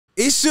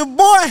It's your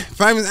boy,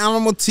 Famous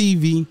Animal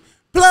TV.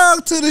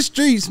 Plug to the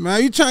streets,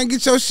 man. You trying to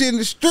get your shit in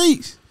the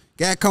streets,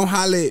 gotta come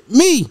holler at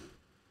me.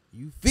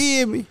 You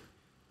feel me?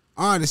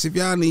 Artists, if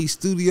y'all need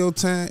studio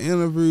time,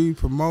 interview,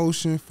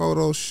 promotion,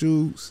 photo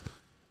shoots,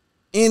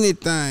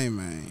 anything,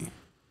 man,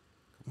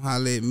 come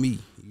holler at me.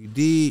 You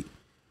did.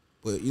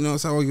 But, you know what I'm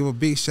saying? I want to give a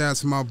big shout out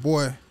to my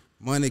boy,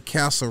 Money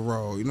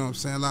Casserole. You know what I'm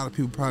saying? A lot of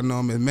people probably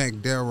know him as Mac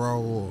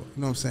Darrow or, you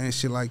know what I'm saying,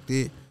 shit like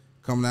that.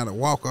 Coming out of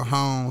Walker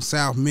Home,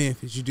 South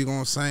Memphis, you dig what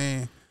I'm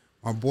saying?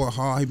 My boy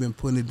Hard, he been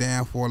putting it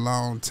down for a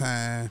long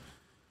time.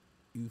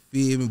 You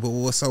feel me? But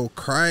what's so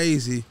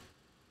crazy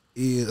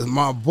is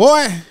my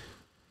boy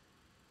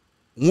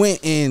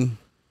went and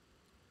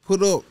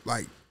put up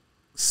like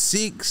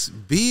 6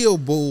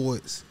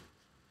 billboards.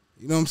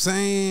 You know what I'm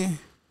saying?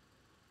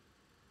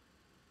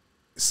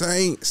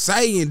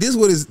 Saying this is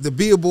what is the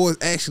billboards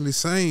actually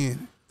saying.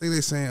 I think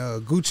they saying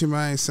Gucci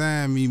Mane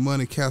signed me,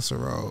 Money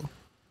Casserole.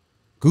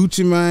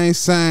 Gucci Mane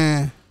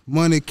signed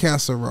Money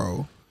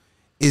Casserole.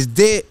 Is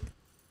that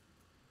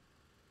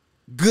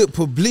good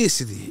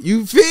publicity?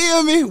 You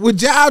feel me?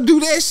 Would y'all do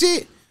that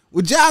shit?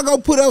 Would y'all go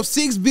put up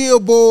 6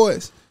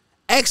 billboards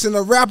asking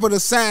a rapper to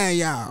sign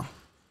y'all?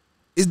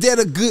 Is that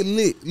a good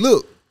lick?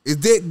 Look, is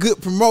that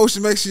good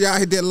promotion? Make sure y'all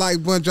hit that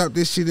like button, drop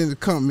this shit in the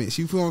comments.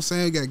 You feel what I'm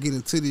saying? You gotta get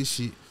into this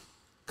shit.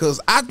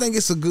 Cause I think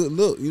it's a good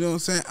look, you know what I'm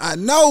saying? I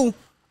know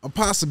a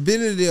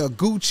possibility of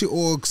Gucci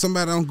or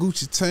somebody on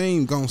Gucci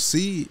team gonna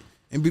see it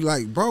and be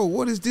like, bro,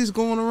 what is this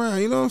going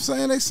around? You know what I'm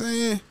saying? They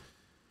saying,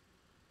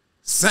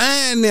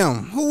 sign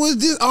them. Who is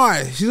this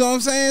artist? You know what I'm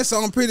saying? So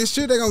I'm pretty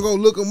sure they're gonna go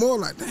look them more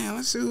like, damn,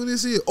 let's see who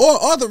this is.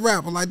 Or other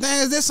rapper, like,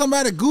 damn, is that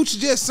somebody Gucci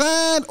just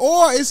signed?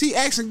 Or is he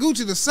asking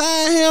Gucci to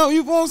sign him?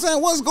 You feel what I'm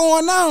saying? What's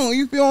going on?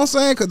 You feel what I'm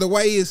saying? Cause the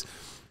way is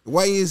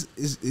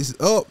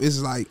up, it's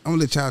like, I'm gonna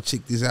let y'all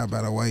check this out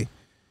by the way.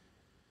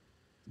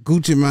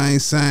 Gucci Mane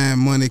signed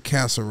Money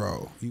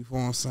Casserole. You feel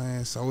what I'm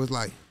saying? So it's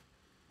like,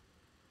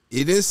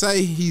 it didn't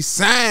say he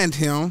signed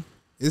him.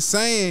 It's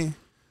saying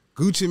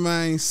Gucci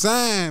Mane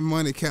signed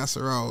Money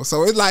Casserole.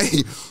 So it's like,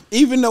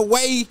 even the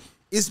way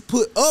it's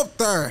put up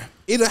there,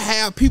 it'll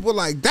have people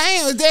like,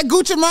 damn, is that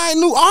Gucci Mane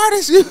new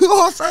artist? You know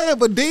what I'm saying?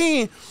 But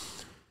then,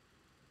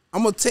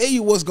 I'm gonna tell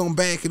you what's gonna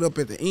back it up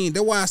at the end.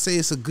 That's why I say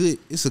it's a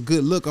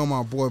good look on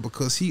my boy,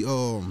 because he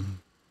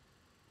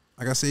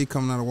like I said, he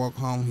coming out of Walk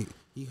Home,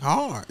 he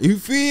hard. You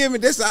feel me?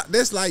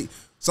 That's like,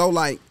 so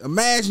like,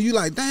 imagine you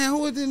like, damn,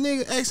 who is this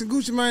nigga asking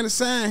Gucci Mane to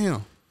sign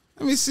him?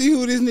 Let me see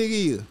who this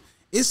nigga is.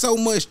 It's so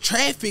much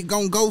traffic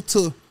gonna go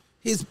to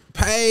his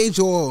page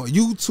or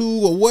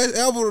YouTube or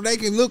whatever. They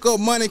can look up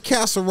Money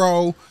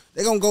Casserole.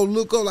 They gonna go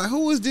look up like,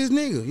 who is this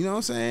nigga? You know what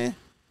I'm saying?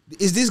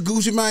 Is this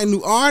Gucci Mane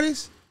new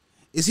artist?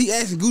 Is he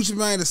asking Gucci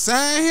Mane to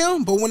sign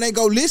him? But when they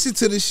go listen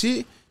to the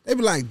shit, they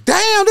be like,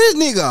 damn, this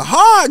nigga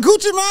hard.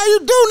 Gucci Mane, you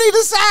do need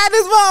to sign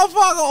this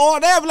motherfucker. Or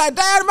they be like,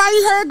 damn, man,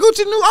 you heard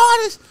Gucci new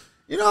artist?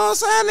 You know what I'm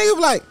saying? Nigga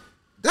be like,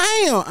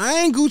 damn,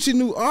 I ain't Gucci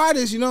new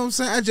artist. You know what I'm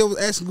saying? I just was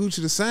asking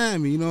Gucci to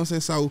sign me. You know what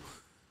I'm saying? So,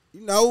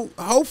 you know,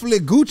 hopefully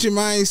Gucci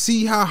Mane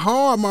see how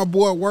hard my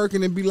boy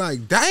working and be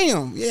like,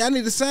 damn, yeah, I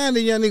need to sign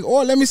this young nigga.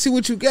 Or let me see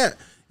what you got.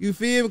 You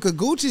feel me? Because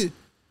Gucci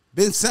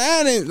been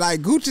signing,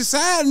 like Gucci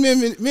signed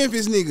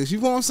Memphis niggas. You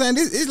know what I'm saying?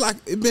 It's like,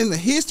 it's been the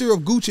history of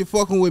Gucci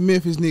fucking with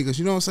Memphis niggas.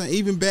 You know what I'm saying?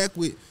 Even back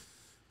with,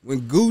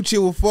 when Gucci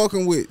was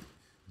fucking with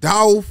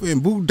Dolph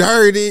and Boo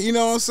Dirty, you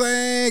know what I'm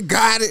saying?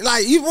 Got it.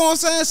 Like, you know what I'm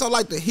saying? So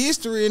like the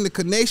history and the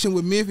connection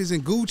with Memphis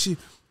and Gucci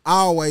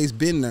always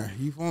been there.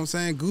 You know what I'm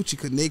saying? Gucci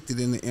connected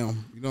in the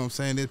M. You know what I'm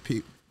saying? That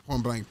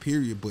point blank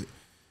period. But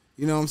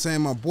you know what I'm saying?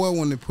 My boy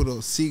wanted to put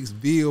up 6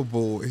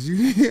 billboards.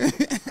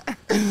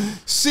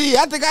 Shit,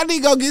 I think I need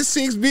to go get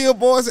 6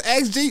 billboards and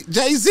ask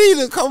Jay-Z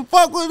to come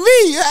fuck with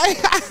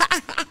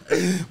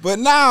me. But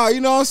nah,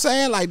 you know what I'm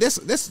saying? Like,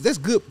 that's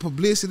good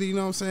publicity, you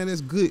know what I'm saying? That's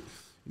good.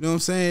 You know what I'm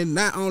saying?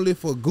 Not only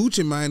for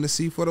Gucci Mane to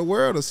see, for the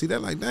world to see.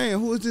 That like, damn,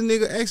 who is this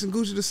nigga asking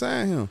Gucci to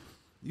sign him?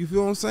 You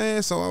feel what I'm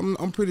saying? So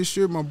I'm pretty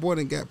sure my boy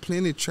done got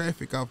plenty of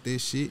traffic off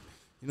this shit.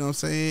 You know what I'm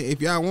saying?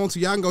 If y'all want to,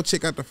 y'all can go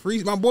check out the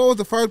free. My boy was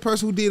the first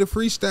person who did a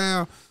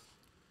freestyle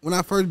when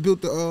I first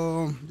built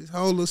the this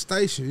whole little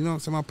station. You know what I'm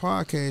saying? My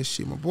podcast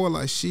shit. My boy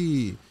like,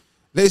 shit,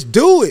 let's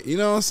do it. You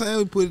know what I'm saying?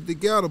 We put it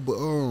together, but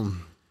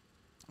I'm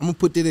gonna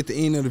put that at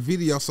the end of the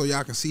video so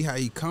y'all can see how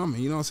he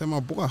coming. You know what I'm saying? My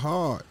boy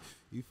hard.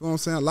 You feel what I'm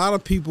saying? A lot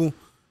of people,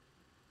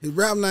 his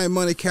rap name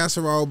Money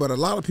Casserole, but a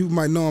lot of people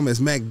might know him as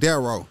Mac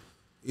Darrow.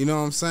 You know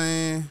what I'm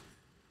saying?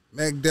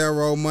 Mac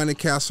Darrow, Money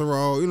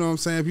Casserole. You know what I'm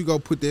saying? If you go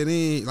put that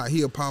in, like,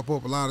 he'll pop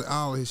up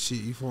all of his shit.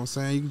 You feel what I'm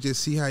saying? You can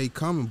just see how he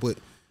coming, but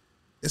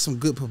it's some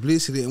good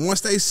publicity. And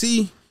once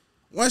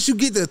you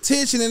get the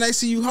attention and they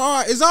see you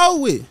hard, it's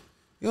over with.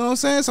 You know what I'm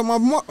saying? So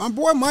my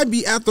boy might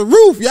be at the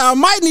roof. Y'all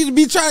might need to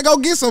be trying to go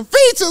get some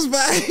features,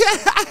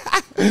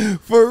 man.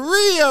 For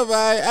real,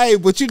 man. Hey,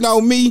 but you know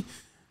me.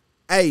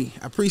 Hey,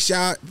 I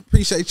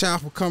appreciate y'all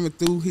for coming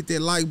through. Hit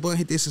that like button,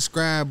 hit that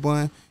subscribe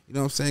button. You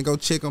know what I'm saying? Go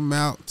check them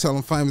out. Tell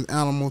them Famous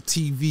Animal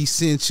TV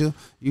sent you.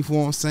 You feel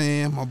what I'm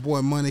saying? My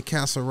boy Money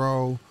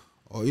Casserole,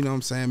 or you know what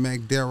I'm saying,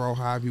 Mac Darrow,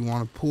 however you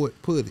want to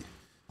put it.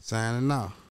 Signing off.